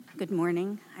Good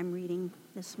morning. I'm reading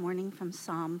this morning from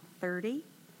Psalm 30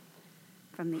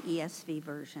 from the ESV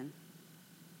version.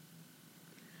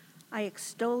 I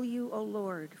extol you, O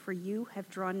Lord, for you have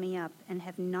drawn me up and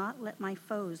have not let my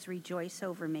foes rejoice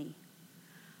over me.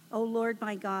 O Lord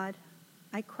my God,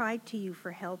 I cried to you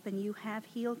for help and you have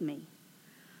healed me.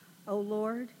 O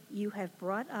Lord, you have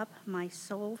brought up my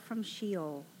soul from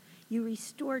Sheol. You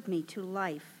restored me to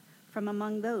life from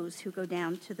among those who go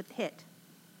down to the pit.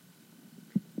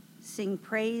 Sing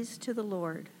praise to the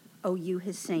Lord, O you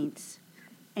his saints,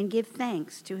 and give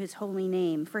thanks to his holy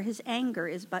name, for his anger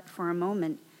is but for a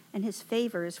moment, and his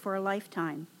favor is for a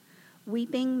lifetime.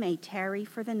 Weeping may tarry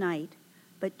for the night,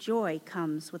 but joy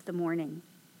comes with the morning.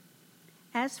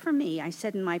 As for me, I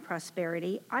said in my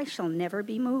prosperity, I shall never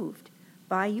be moved.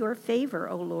 By your favor,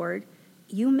 O Lord,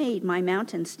 you made my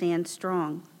mountain stand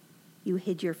strong. You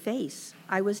hid your face.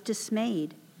 I was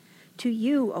dismayed. To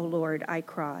you, O Lord, I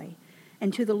cry,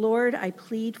 and to the Lord I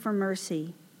plead for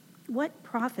mercy. What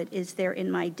profit is there in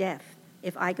my death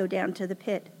if I go down to the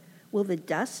pit? Will the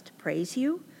dust praise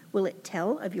you? Will it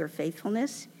tell of your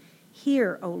faithfulness?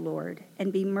 Hear, O Lord,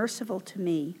 and be merciful to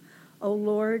me. O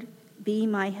Lord, be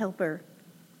my helper.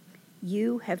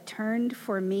 You have turned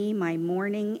for me my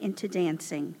mourning into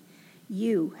dancing.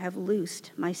 You have loosed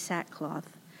my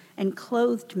sackcloth and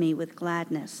clothed me with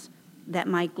gladness, that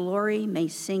my glory may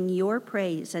sing your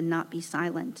praise and not be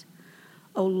silent.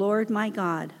 O Lord my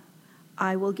God,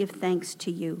 I will give thanks to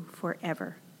you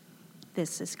forever.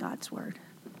 This is God's word.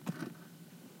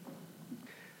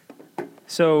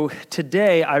 So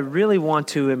today I really want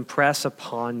to impress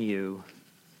upon you,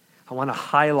 I want to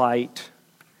highlight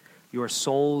your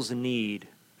soul's need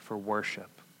for worship.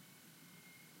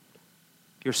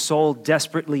 Your soul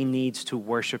desperately needs to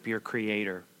worship your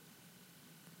Creator.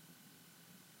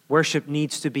 Worship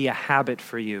needs to be a habit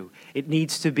for you. It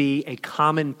needs to be a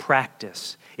common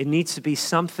practice. It needs to be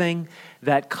something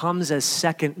that comes as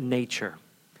second nature,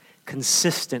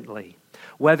 consistently,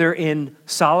 whether in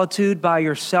solitude by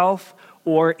yourself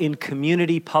or in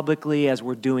community publicly as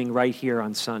we're doing right here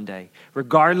on Sunday.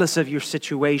 Regardless of your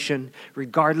situation,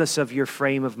 regardless of your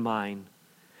frame of mind,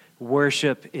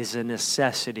 worship is a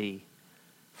necessity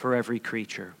for every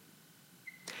creature.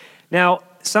 Now,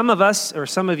 some of us, or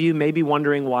some of you may be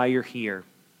wondering why you're here.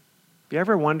 Have you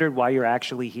ever wondered why you're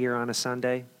actually here on a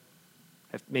Sunday?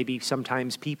 Maybe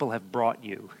sometimes people have brought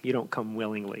you. You don't come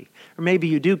willingly. Or maybe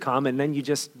you do come and then you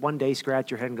just one day scratch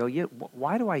your head and go, yeah,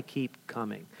 why do I keep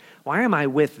coming? Why am I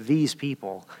with these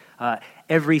people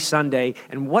every Sunday?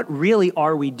 And what really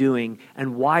are we doing?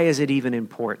 And why is it even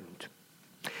important?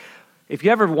 If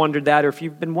you ever wondered that, or if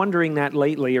you've been wondering that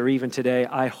lately or even today,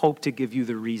 I hope to give you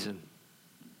the reason.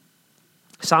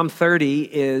 Psalm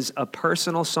 30 is a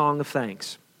personal song of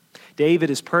thanks.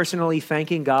 David is personally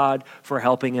thanking God for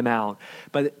helping him out.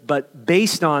 But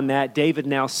based on that, David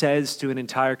now says to an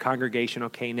entire congregation,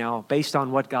 okay, now, based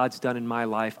on what God's done in my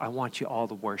life, I want you all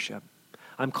to worship.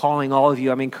 I'm calling all of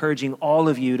you, I'm encouraging all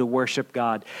of you to worship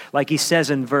God. Like he says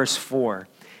in verse 4.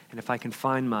 And if I can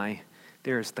find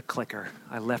there's the clicker.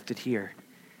 I left it here.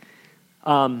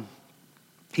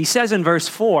 He says in verse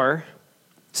 4,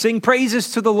 sing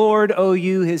praises to the Lord, O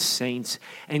you his saints,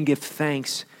 and give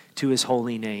thanks to his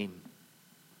holy name.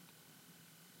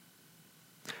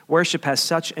 Worship has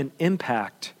such an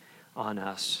impact on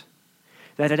us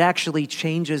that it actually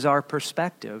changes our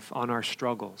perspective on our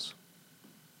struggles.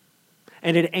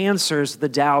 And it answers the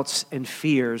doubts and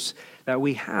fears that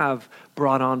we have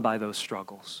brought on by those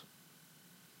struggles.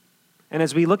 And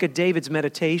as we look at David's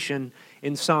meditation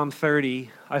in Psalm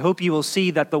 30, I hope you will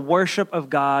see that the worship of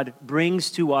God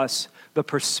brings to us the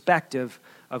perspective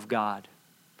of God,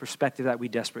 perspective that we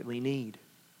desperately need.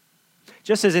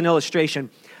 Just as an illustration,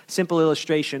 simple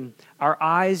illustration, our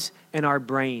eyes and our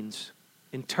brains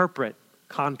interpret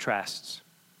contrasts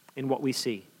in what we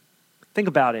see. Think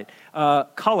about it.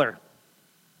 Color.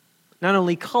 Not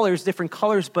only colors, different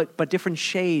colors, but different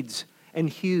shades and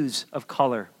hues of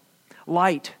color.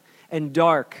 Light and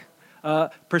dark.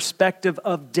 Perspective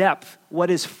of depth. What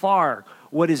is far,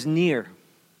 what is near.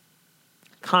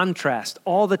 Contrast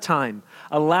all the time,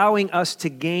 allowing us to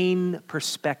gain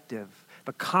perspective.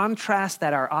 The contrast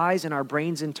that our eyes and our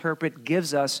brains interpret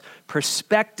gives us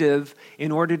perspective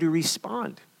in order to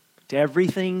respond to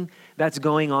everything that's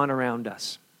going on around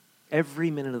us, every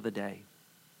minute of the day.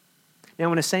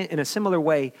 Now, in a similar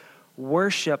way,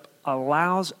 worship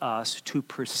allows us to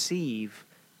perceive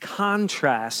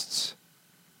contrasts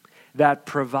that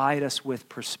provide us with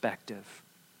perspective.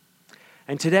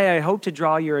 And today I hope to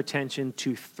draw your attention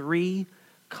to 3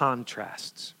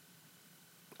 contrasts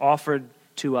offered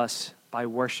to us by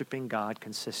worshiping God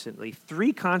consistently.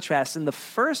 3 contrasts, and the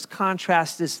first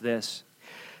contrast is this: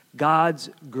 God's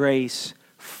grace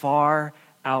far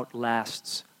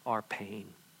outlasts our pain.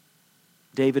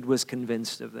 David was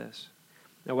convinced of this.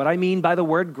 Now, what I mean by the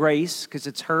word grace, because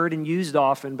it's heard and used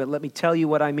often, but let me tell you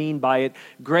what I mean by it.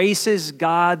 Grace is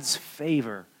God's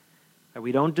favor that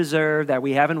we don't deserve, that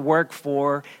we haven't worked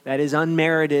for, that is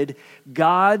unmerited.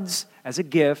 God's, as a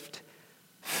gift,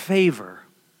 favor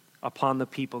upon the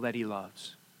people that he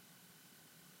loves.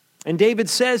 And David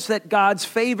says that God's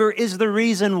favor is the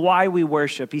reason why we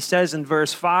worship. He says in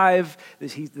verse 5,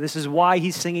 this is why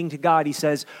he's singing to God. He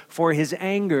says, "For his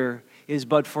anger is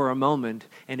but for a moment,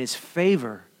 and his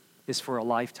favor is for a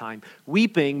lifetime.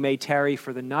 Weeping may tarry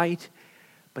for the night,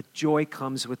 but joy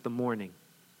comes with the morning."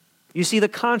 You see the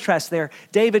contrast there.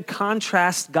 David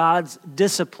contrasts God's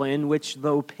discipline, which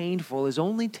though painful is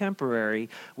only temporary,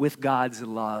 with God's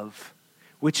love,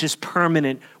 which is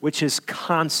permanent, which is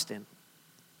constant.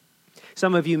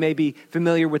 Some of you may be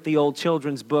familiar with the old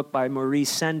children's book by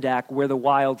Maurice Sendak, Where the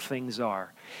Wild Things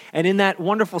Are. And in that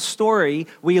wonderful story,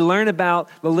 we learn about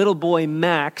the little boy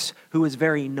Max, who was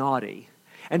very naughty.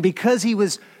 And because he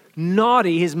was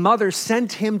naughty, his mother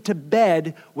sent him to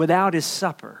bed without his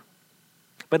supper.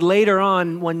 But later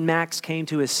on, when Max came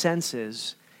to his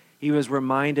senses, he was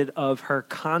reminded of her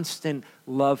constant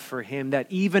love for him that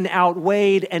even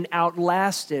outweighed and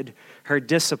outlasted her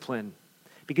discipline.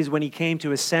 Because when he came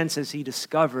to his senses, he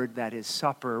discovered that his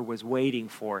supper was waiting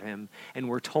for him. And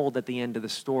we're told at the end of the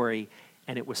story,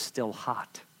 and it was still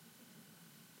hot.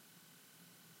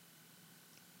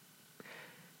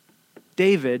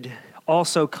 David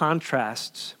also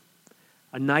contrasts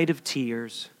a night of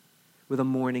tears with a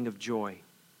morning of joy.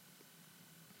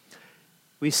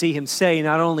 We see him say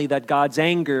not only that God's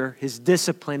anger, his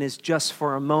discipline is just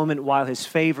for a moment while his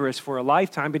favor is for a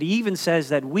lifetime, but he even says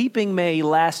that weeping may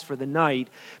last for the night,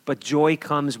 but joy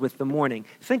comes with the morning.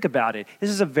 Think about it.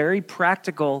 This is a very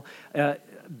practical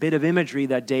bit of imagery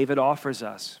that David offers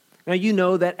us. Now, you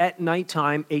know that at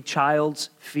nighttime, a child's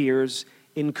fears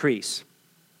increase.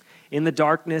 In the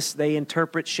darkness, they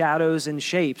interpret shadows and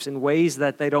shapes in ways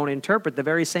that they don't interpret the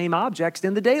very same objects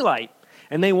in the daylight.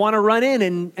 And they want to run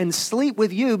in and sleep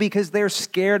with you because they're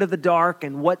scared of the dark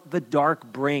and what the dark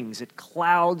brings. It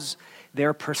clouds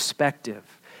their perspective.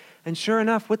 And sure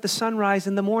enough, with the sunrise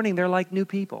in the morning, they're like new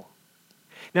people.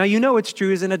 Now, you know it's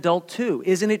true as an adult too.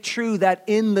 Isn't it true that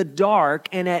in the dark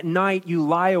and at night you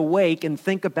lie awake and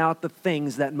think about the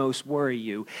things that most worry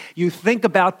you? You think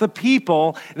about the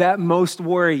people that most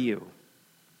worry you.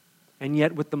 And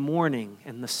yet with the morning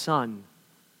and the sun,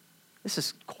 this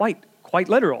is quite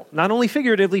literal. Not only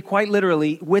figuratively, quite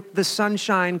literally, with the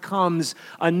sunshine comes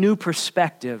a new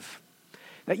perspective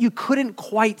that you couldn't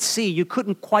quite see, you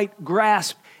couldn't quite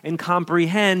grasp and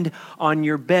comprehend on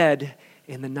your bed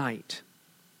in the night.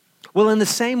 Well, in the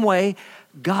same way,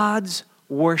 God's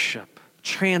worship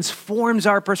transforms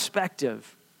our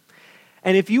perspective.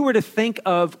 And if you were to think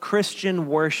of Christian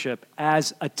worship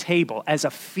as a table, as a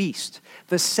feast,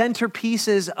 the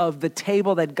centerpieces of the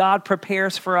table that God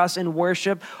prepares for us in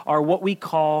worship are what we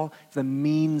call the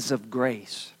means of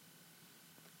grace.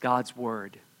 God's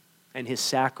word and his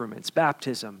sacraments,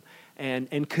 baptism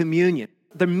and communion.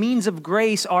 The means of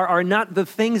grace are not the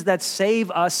things that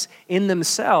save us in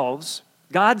themselves.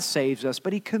 God saves us,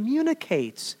 but he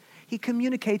communicates. He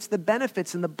communicates the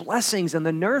benefits and the blessings and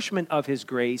the nourishment of his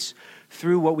grace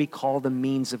through what we call the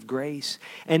means of grace.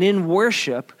 And in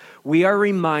worship, we are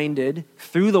reminded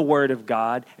through the word of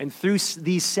God and through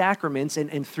these sacraments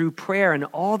and through prayer and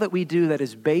all that we do that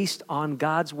is based on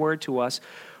God's word to us,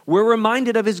 we're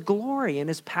reminded of his glory and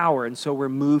his power, and so we're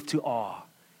moved to awe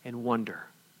and wonder.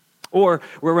 Or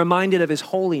we're reminded of his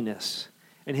holiness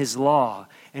and his law,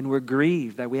 and we're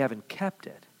grieved that we haven't kept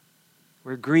it.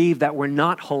 We're grieved that we're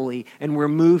not holy, and we're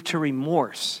moved to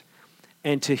remorse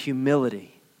and to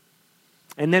humility.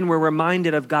 And then we're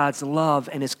reminded of God's love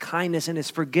and his kindness and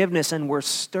his forgiveness, and we're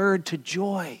stirred to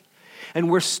joy. And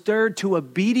we're stirred to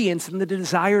obedience and the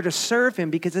desire to serve him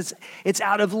because it's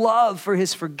out of love for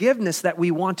his forgiveness that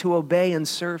we want to obey and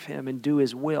serve him and do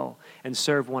his will and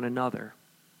serve one another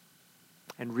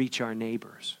and reach our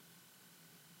neighbors.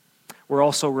 We're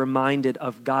also reminded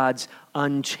of God's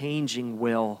unchanging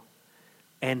will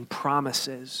and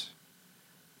promises.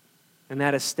 And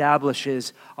that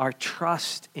establishes our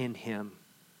trust in him.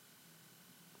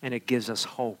 And it gives us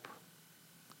hope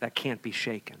that can't be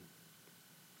shaken.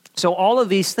 So all of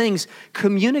these things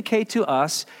communicate to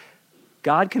us.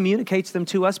 God communicates them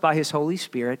to us by his Holy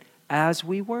Spirit as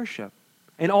we worship.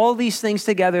 And all these things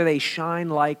together, they shine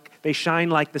like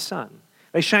the sun.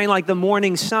 They shine like the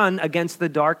morning sun against the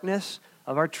darkness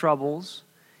of our troubles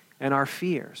and our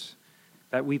fears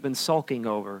that we've been sulking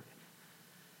over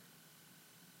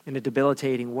in a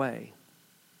debilitating way.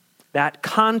 That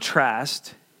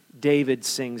contrast David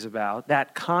sings about,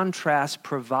 that contrast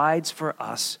provides for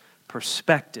us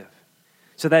perspective,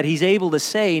 so that he's able to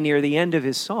say near the end of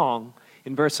his song,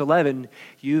 in verse 11,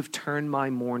 "You've turned my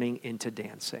mourning into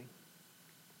dancing."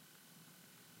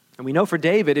 And we know for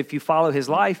David, if you follow his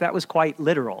life, that was quite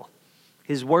literal.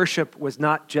 His worship was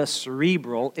not just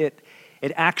cerebral, it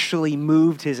actually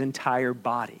moved his entire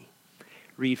body.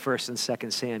 Read 1 and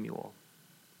 2 Samuel.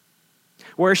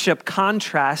 Worship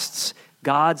contrasts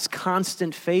God's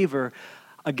constant favor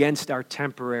against our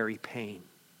temporary pain.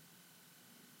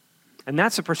 And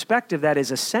that's a perspective that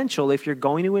is essential if you're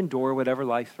going to endure whatever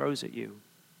life throws at you.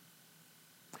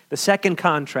 The second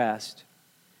contrast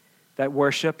that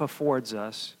worship affords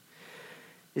us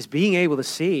is being able to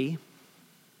see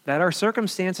that our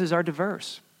circumstances are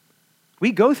diverse.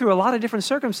 We go through a lot of different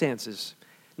circumstances,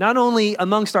 not only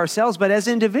amongst ourselves, but as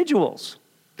individuals.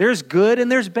 There's good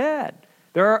and there's bad.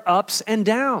 There are ups and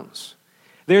downs.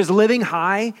 There's living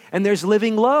high and there's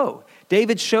living low.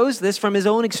 David shows this from his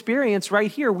own experience right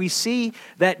here. We see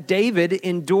that David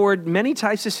endured many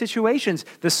types of situations.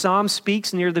 The psalm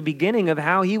speaks near the beginning of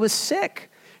how he was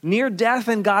sick, near death,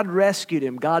 and God rescued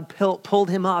him. God pulled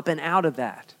him up and out of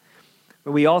that.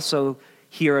 But we also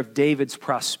hear of David's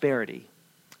prosperity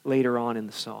later on in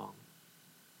the song.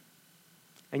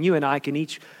 And you and I can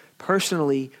each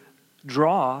personally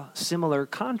draw similar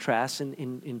contrasts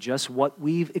in just what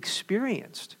we've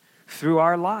experienced through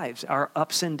our lives, our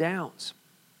ups and downs.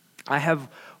 I have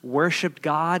worshiped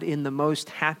God in the most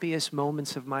happiest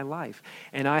moments of my life,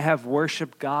 and I have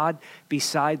worshiped God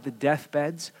beside the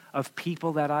deathbeds of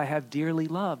people that I have dearly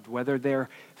loved, whether they're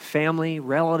family,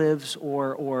 relatives,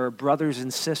 or brothers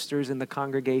and sisters in the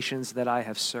congregations that I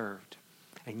have served.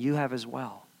 And you have as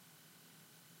well.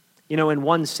 You know, in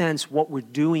one sense, what we're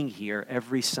doing here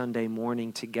every Sunday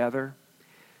morning together,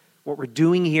 what we're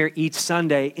doing here each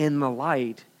Sunday in the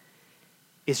light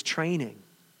is training.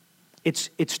 It's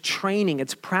training,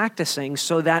 it's practicing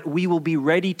so that we will be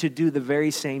ready to do the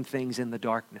very same things in the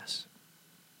darkness.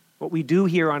 What we do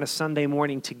here on a Sunday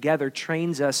morning together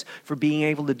trains us for being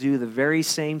able to do the very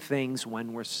same things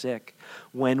when we're sick,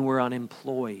 when we're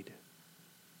unemployed,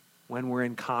 when we're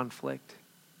in conflict,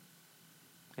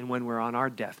 and when we're on our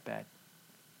deathbed.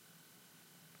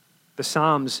 The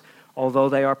Psalms, although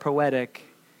they are poetic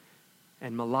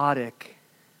and melodic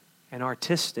and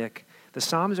artistic, the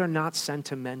Psalms are not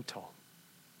sentimental.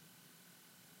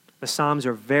 The Psalms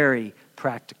are very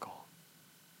practical.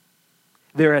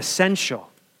 They're essential.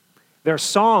 They're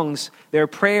songs, they're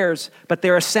prayers, but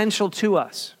they're essential to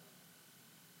us.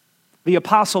 The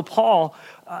Apostle Paul,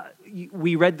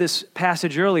 we read this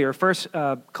passage earlier,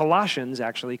 Colossians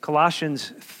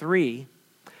 3,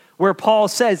 where Paul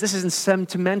says, this isn't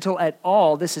sentimental at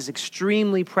all, this is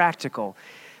extremely practical.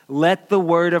 Let the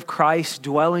word of Christ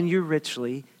dwell in you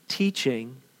richly,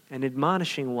 teaching and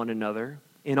admonishing one another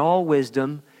in all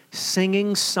wisdom,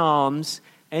 singing psalms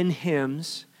and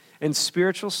hymns and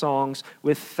spiritual songs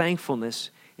with thankfulness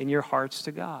in your hearts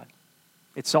to God.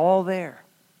 It's all there.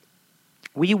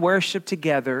 We worship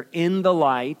together in the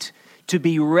light to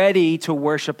be ready to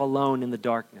worship alone in the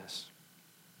darkness.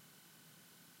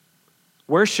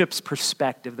 Worship's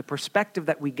perspective, the perspective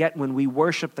that we get when we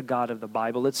worship the God of the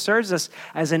Bible, it serves us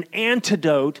as an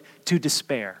antidote to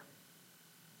despair.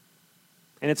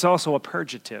 And it's also a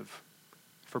purgative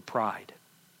for pride.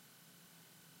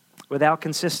 Without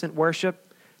consistent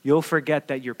worship, you'll forget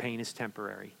that your pain is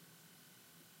temporary.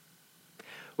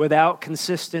 Without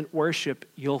consistent worship,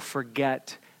 you'll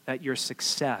forget that your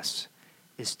success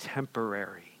is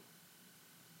temporary.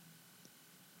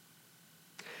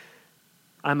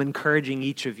 I'm encouraging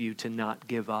each of you to not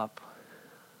give up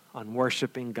on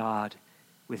worshiping God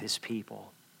with His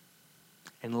people,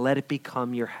 and let it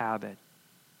become your habit,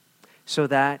 so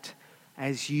that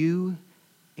as you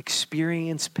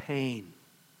experience pain,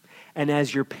 and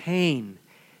as your pain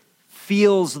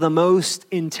feels the most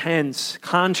intense,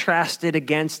 contrasted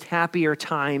against happier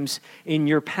times in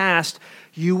your past,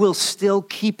 you will still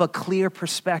keep a clear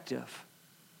perspective,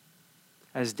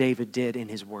 as David did in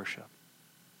his worship.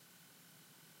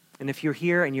 And if you're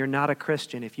here and you're not a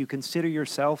Christian, if you consider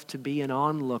yourself to be an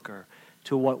onlooker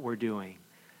to what we're doing,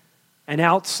 an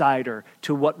outsider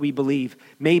to what we believe,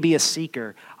 maybe a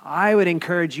seeker, I would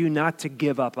encourage you not to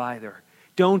give up either.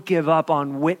 Don't give up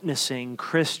on witnessing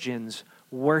Christians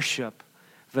worship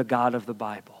the God of the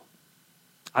Bible.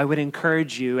 I would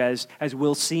encourage you, as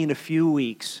we'll see in a few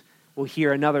weeks, we'll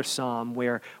hear another psalm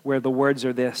where the words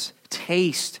are this: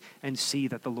 taste and see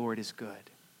that the Lord is good.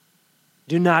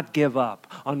 Do not give up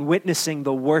on witnessing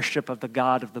the worship of the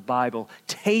God of the Bible.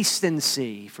 Taste and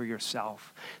see for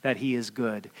yourself that he is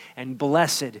good, and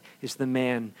blessed is the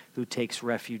man who takes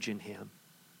refuge in him.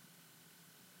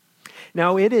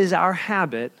 Now, it is our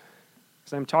habit,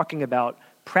 as I'm talking about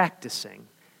practicing.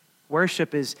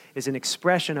 Worship is an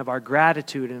expression of our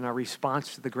gratitude and our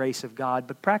response to the grace of God.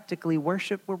 But practically,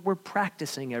 worship, we're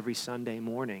practicing every Sunday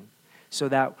morning so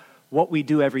that what we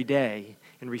do every day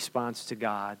in response to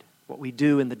God, what we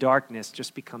do in the darkness,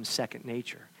 just becomes second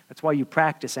nature. That's why you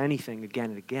practice anything again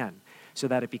and again, so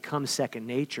that it becomes second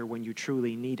nature when you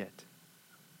truly need it.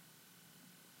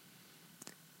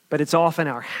 But it's often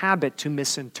our habit to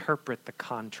misinterpret the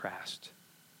contrast.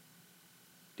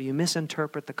 Do you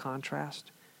misinterpret the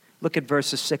contrast? Look at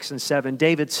verses 6 and 7.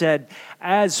 David said,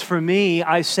 "As for me,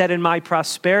 I said in my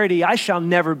prosperity, I shall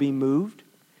never be moved.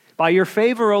 By your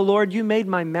favor, O Lord, you made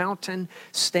my mountain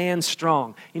stand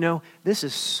strong." You know, this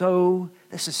is so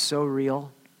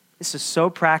real. This is so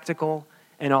practical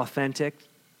and authentic.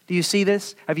 Do you see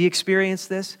this? Have you experienced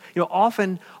this? You know,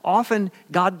 often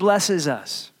God blesses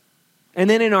us. And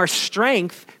then in our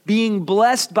strength, being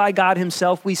blessed by God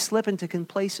himself, we slip into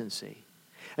complacency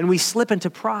and we slip into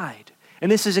pride.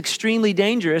 And this is extremely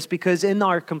dangerous because in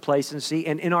our complacency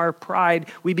and in our pride,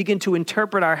 we begin to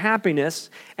interpret our happiness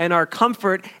and our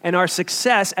comfort and our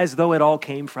success as though it all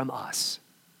came from us.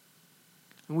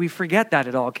 And we forget that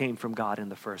it all came from God in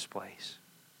the first place.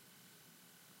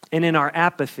 And in our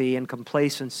apathy and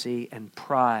complacency and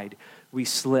pride, we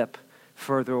slip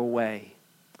further away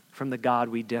from the God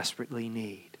we desperately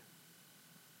need.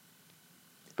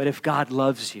 But if God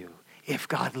loves you,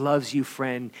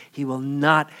 friend, he will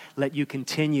not let you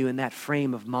continue in that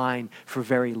frame of mind for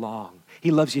very long.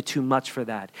 He loves you too much for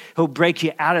that. He'll break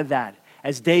you out of that.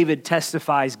 As David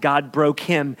testifies, God broke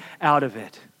him out of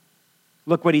it.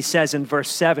 Look what he says in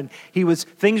verse 7.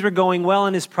 Things were going well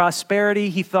in his prosperity.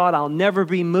 He thought, I'll never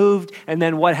be moved. And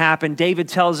then what happened?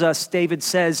 David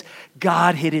says,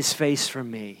 God hid his face from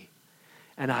me,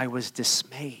 and I was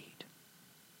dismayed.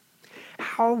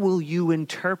 How will you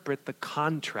interpret the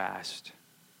contrast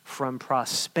from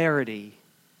prosperity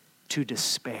to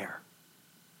despair?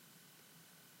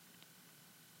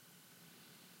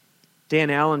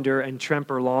 Dan Allender and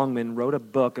Tremper Longman wrote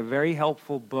a very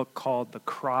helpful book called The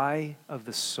Cry of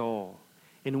the Soul,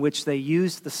 in which they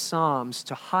used the Psalms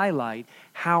to highlight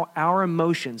how our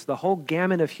emotions, the whole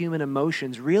gamut of human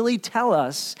emotions, really tell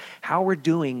us how we're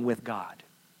doing with God.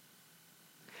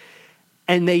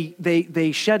 And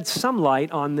they shed some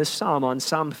light on this psalm, on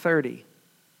Psalm 30.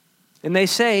 And they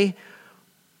say,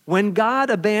 when God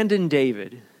abandoned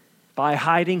David by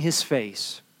hiding his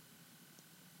face,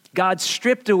 God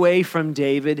stripped away from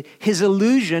David his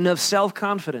illusion of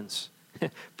self-confidence.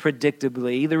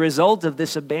 Predictably, the result of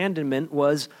this abandonment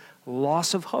was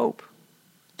loss of hope,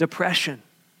 depression.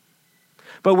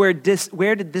 But where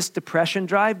did this depression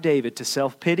drive David? To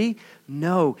self-pity?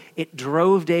 No, it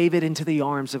drove David into the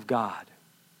arms of God.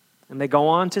 And they go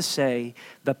on to say,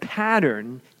 the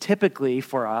pattern typically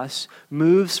for us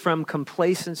moves from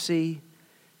complacency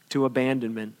to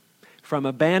abandonment, from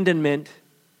abandonment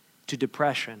to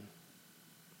depression,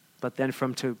 but then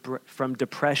from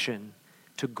depression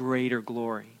to greater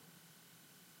glory.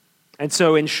 And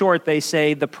so in short, they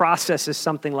say the process is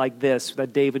something like this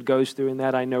that David goes through and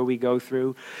that I know we go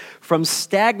through. From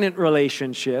stagnant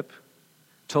relationship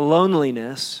to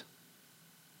loneliness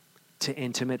to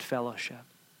intimate fellowship.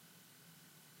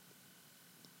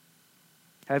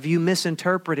 Have you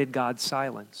misinterpreted God's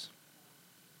silence?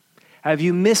 Have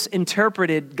you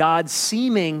misinterpreted God's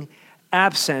seeming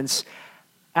absence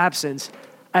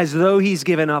as though he's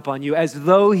given up on you, as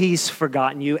though he's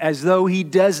forgotten you, as though he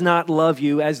does not love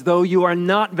you, as though you are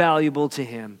not valuable to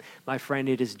him? My friend,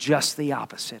 it is just the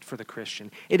opposite for the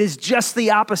Christian. It is just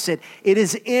the opposite. It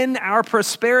is in our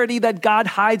prosperity that God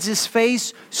hides his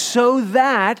face so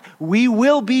that we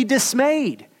will be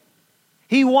dismayed.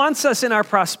 He wants us in our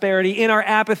prosperity, in our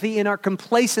apathy, in our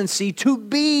complacency to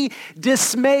be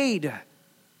dismayed,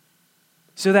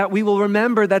 so that we will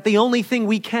remember that the only thing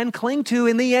we can cling to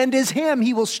in the end is him.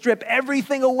 He will strip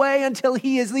everything away until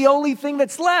he is the only thing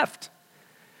that's left.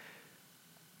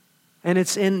 And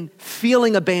it's in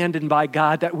feeling abandoned by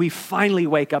God that we finally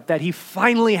wake up, that he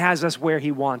finally has us where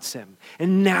he wants him.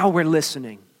 And now we're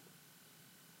listening.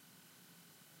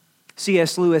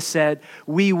 C.S. Lewis said,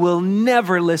 we will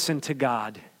never listen to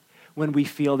God when we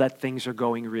feel that things are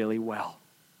going really well.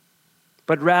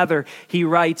 But rather, he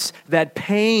writes that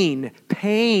pain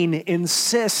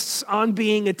insists on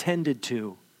being attended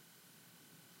to.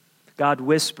 God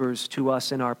whispers to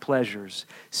us in our pleasures,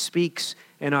 speaks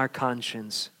in our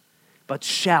conscience, but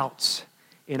shouts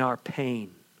in our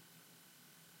pain.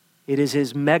 It is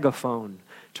his megaphone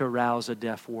to rouse a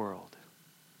deaf world.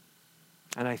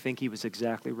 And I think he was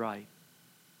exactly right.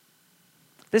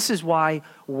 This is why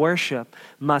worship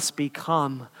must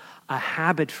become a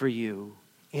habit for you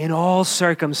in all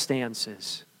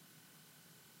circumstances,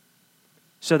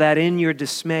 so that in your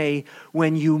dismay,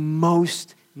 when you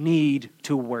most need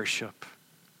to worship,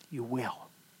 you will.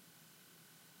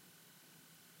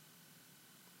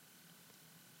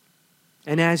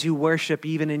 And as you worship,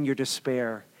 even in your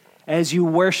despair, as you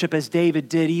worship as David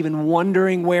did, even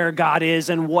wondering where God is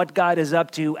and what God is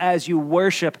up to, as you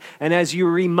worship and as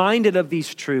you're reminded of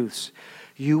these truths,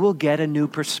 you will get a new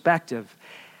perspective.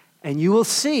 And you will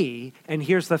see, and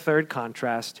here's the third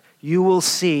contrast, you will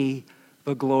see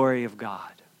the glory of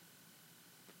God.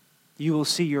 You will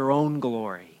see your own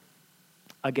glory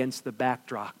against the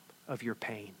backdrop of your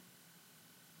pain.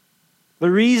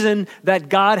 The reason that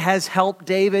God has helped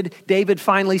David, David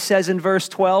finally says in verse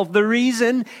 12, the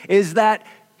reason is that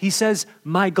he says,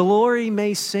 my glory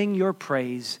may sing your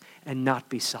praise and not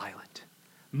be silent.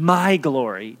 My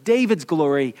glory, David's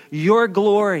glory, your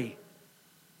glory.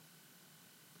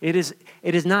 It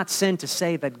is not sin to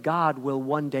say that God will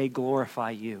one day glorify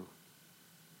you.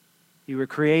 You were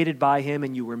created by him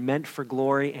and you were meant for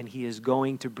glory, and he is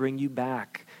going to bring you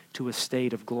back to a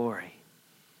state of glory.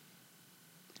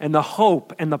 And the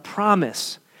hope and the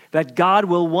promise that God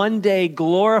will one day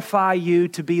glorify you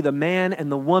to be the man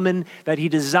and the woman that he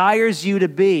desires you to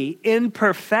be in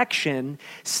perfection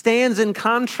stands in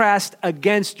contrast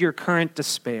against your current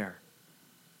despair.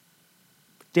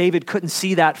 David couldn't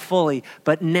see that fully,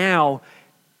 but now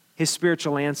his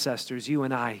spiritual ancestors, you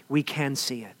and I, we can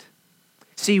see it.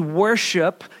 See,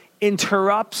 worship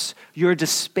interrupts your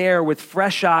despair with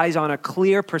fresh eyes on a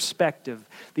clear perspective.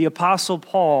 The Apostle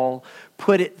Paul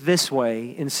put it this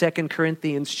way in 2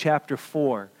 Corinthians chapter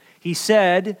 4. He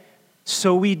said,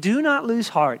 so we do not lose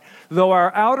heart. Though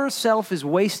our outer self is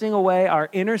wasting away, our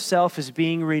inner self is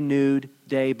being renewed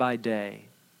day by day.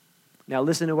 Now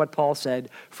listen to what Paul said.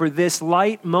 For this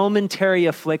light momentary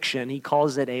affliction, he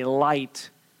calls it a light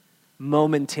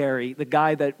momentary, the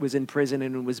guy that was in prison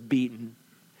and was beaten.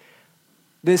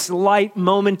 This light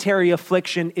momentary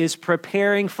affliction is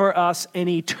preparing for us an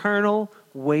eternal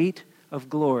weight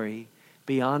of glory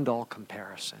beyond all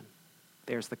comparison.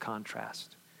 There's the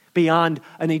contrast. Beyond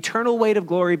an eternal weight of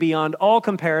glory, beyond all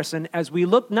comparison, as we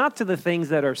look not to the things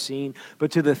that are seen,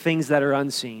 but to the things that are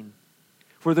unseen.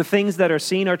 For the things that are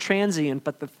seen are transient,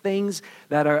 but the things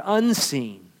that are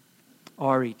unseen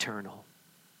are eternal.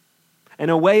 And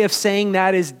a way of saying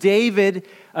that is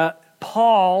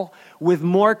Paul, with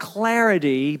more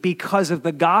clarity because of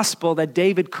the gospel that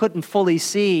David couldn't fully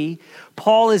see,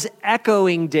 Paul is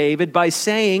echoing David by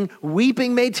saying,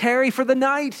 weeping may tarry for the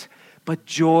night, but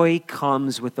joy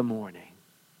comes with the morning.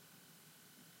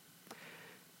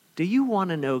 Do you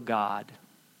want to know God,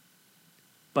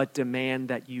 but demand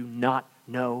that you not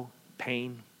know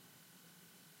pain?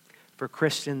 For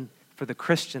the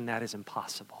Christian, that is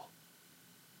impossible.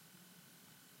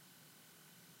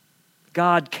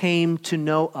 God came to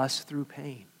know us through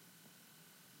pain.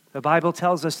 The Bible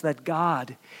tells us that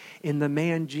God, in the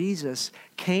man Jesus,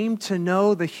 came to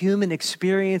know the human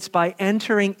experience by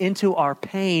entering into our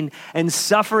pain and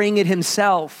suffering it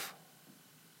himself.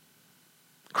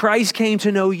 Christ came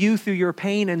to know you through your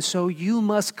pain, and so you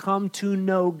must come to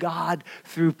know God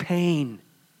through pain.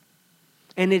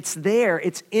 And it's there,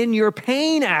 it's in your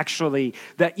pain actually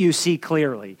that you see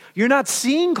clearly. You're not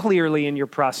seeing clearly in your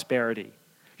prosperity.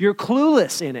 You're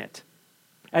clueless in it,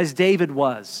 as David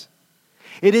was.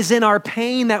 It is in our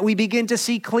pain that we begin to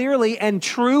see clearly, and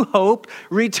true hope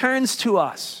returns to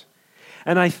us.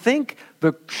 And I think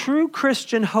the true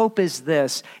Christian hope is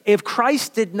this: if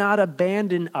Christ did not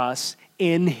abandon us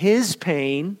in his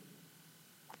pain,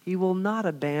 he will not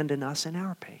abandon us in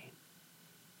our pain.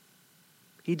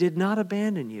 He did not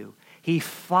abandon you. He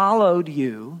followed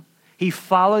you. He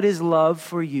followed his love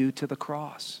for you to the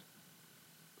cross.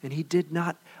 And he did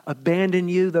not abandon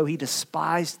you, though he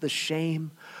despised the shame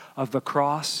of the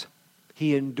cross.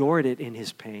 He endured it in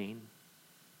his pain.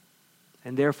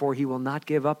 And therefore, he will not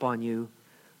give up on you,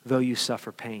 though you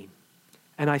suffer pain.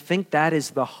 And I think that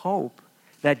is the hope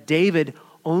that David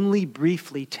only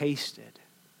briefly tasted,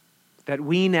 that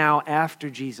we now, after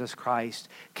Jesus Christ,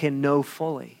 can know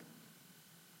fully.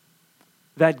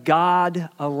 That God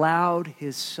allowed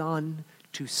his Son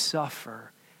to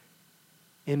suffer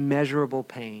immeasurable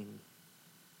pain,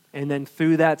 and then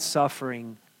through that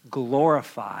suffering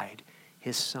glorified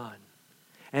his Son.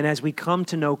 And as we come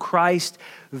to know Christ,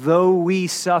 though we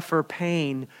suffer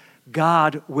pain,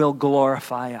 God will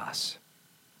glorify us.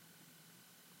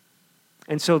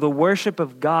 And so the worship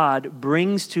of God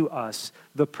brings to us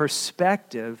the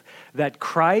perspective that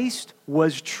Christ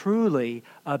was truly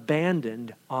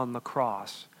abandoned on the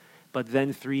cross, but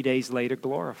then 3 days later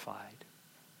glorified.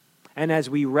 And as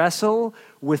we wrestle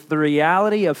with the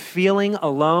reality of feeling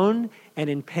alone and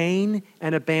in pain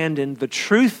and abandoned, the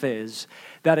truth is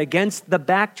that against the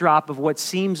backdrop of what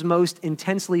seems most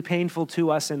intensely painful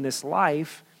to us in this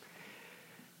life,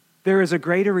 there is a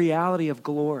greater reality of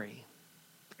glory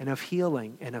and of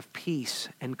healing and of peace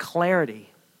and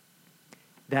clarity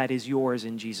that is yours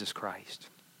in Jesus Christ.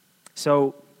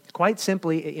 So quite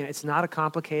simply, it's not a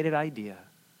complicated idea.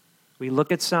 We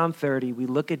look at Psalm 30, we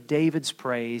look at David's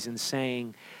praise and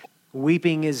saying,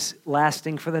 weeping is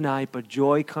lasting for the night, but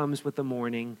joy comes with the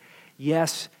morning.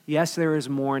 Yes, there is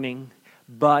mourning,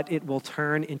 but it will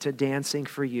turn into dancing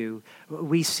for you.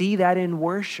 We see that in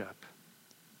worship.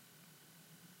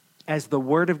 As the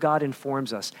Word of God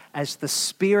informs us, as the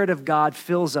Spirit of God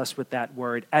fills us with that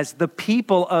Word, as the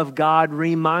people of God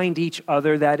remind each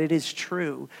other that it is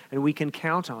true and we can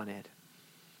count on it,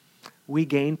 we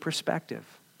gain perspective.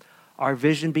 Our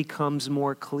vision becomes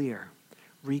more clear,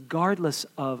 regardless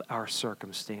of our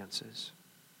circumstances.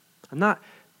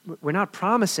 We're not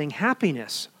promising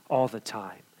happiness all the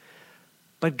time,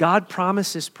 but God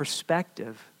promises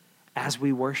perspective as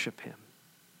we worship Him.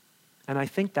 And I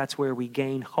think that's where we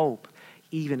gain hope,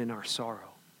 even in our sorrow.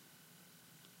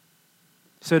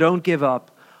 So don't give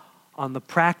up on the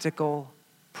practical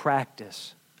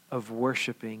practice of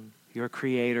worshiping your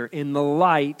Creator in the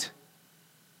light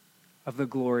of the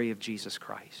glory of Jesus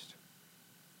Christ.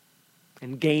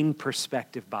 And gain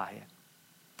perspective by it.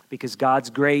 Because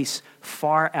God's grace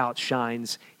far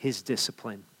outshines His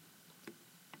discipline.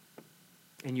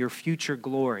 And your future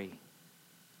glory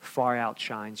far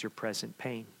outshines your present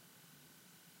pain.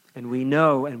 And we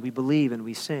know and we believe and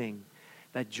we sing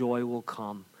that joy will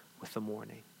come with the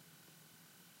morning.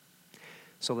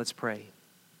 So let's pray.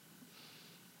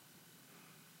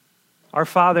 Our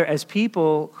Father, as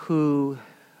people who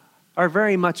are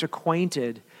very much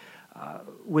acquainted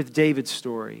with David's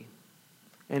story,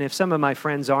 and if some of my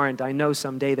friends aren't, I know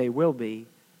someday they will be.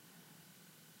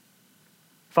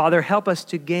 Father, help us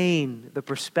to gain the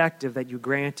perspective that you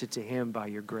granted to him by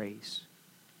your grace.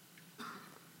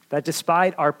 That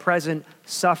despite our present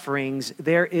sufferings,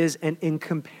 there is an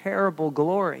incomparable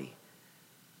glory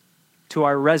to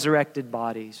our resurrected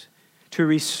bodies, to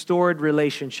restored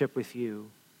relationship with you,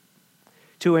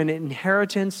 to an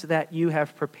inheritance that you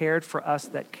have prepared for us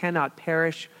that cannot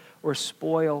perish or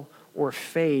spoil or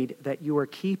fade, that you are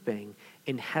keeping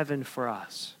in heaven for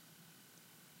us.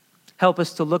 Help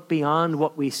us to look beyond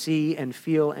what we see and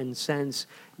feel and sense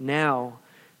now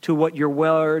to what your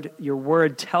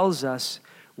word tells us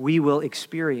we will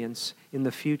experience in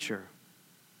the future.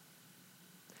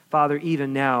 Father,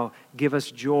 even now, give us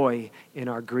joy in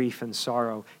our grief and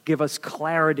sorrow. Give us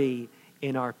clarity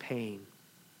in our pain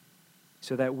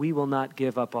so that we will not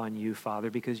give up on you, Father,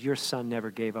 because your Son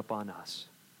never gave up on us.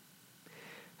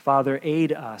 Father,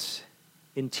 aid us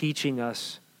in teaching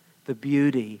us the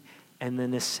beauty and the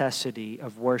necessity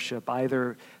of worship,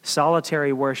 either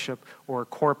solitary worship or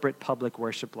corporate public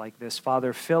worship like this.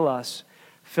 Father, fill us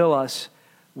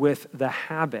with the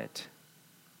habit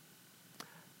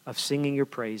of singing your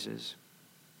praises,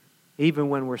 even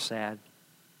when we're sad,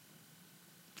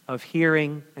 of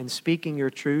hearing and speaking your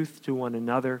truth to one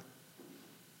another,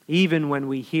 even when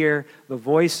we hear the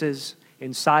voices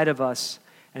inside of us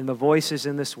and the voices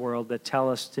in this world that tell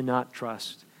us to not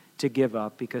trust, to give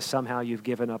up, because somehow you've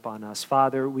given up on us.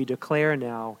 Father, we declare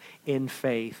now in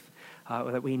faith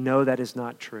that we know that is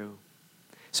not true.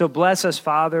 So bless us,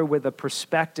 Father, with the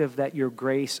perspective that your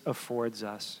grace affords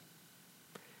us.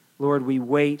 Lord, we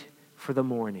wait for the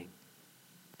morning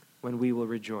when we will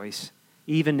rejoice.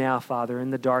 Even now, Father,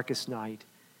 in the darkest night,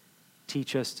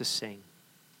 teach us to sing.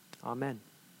 Amen.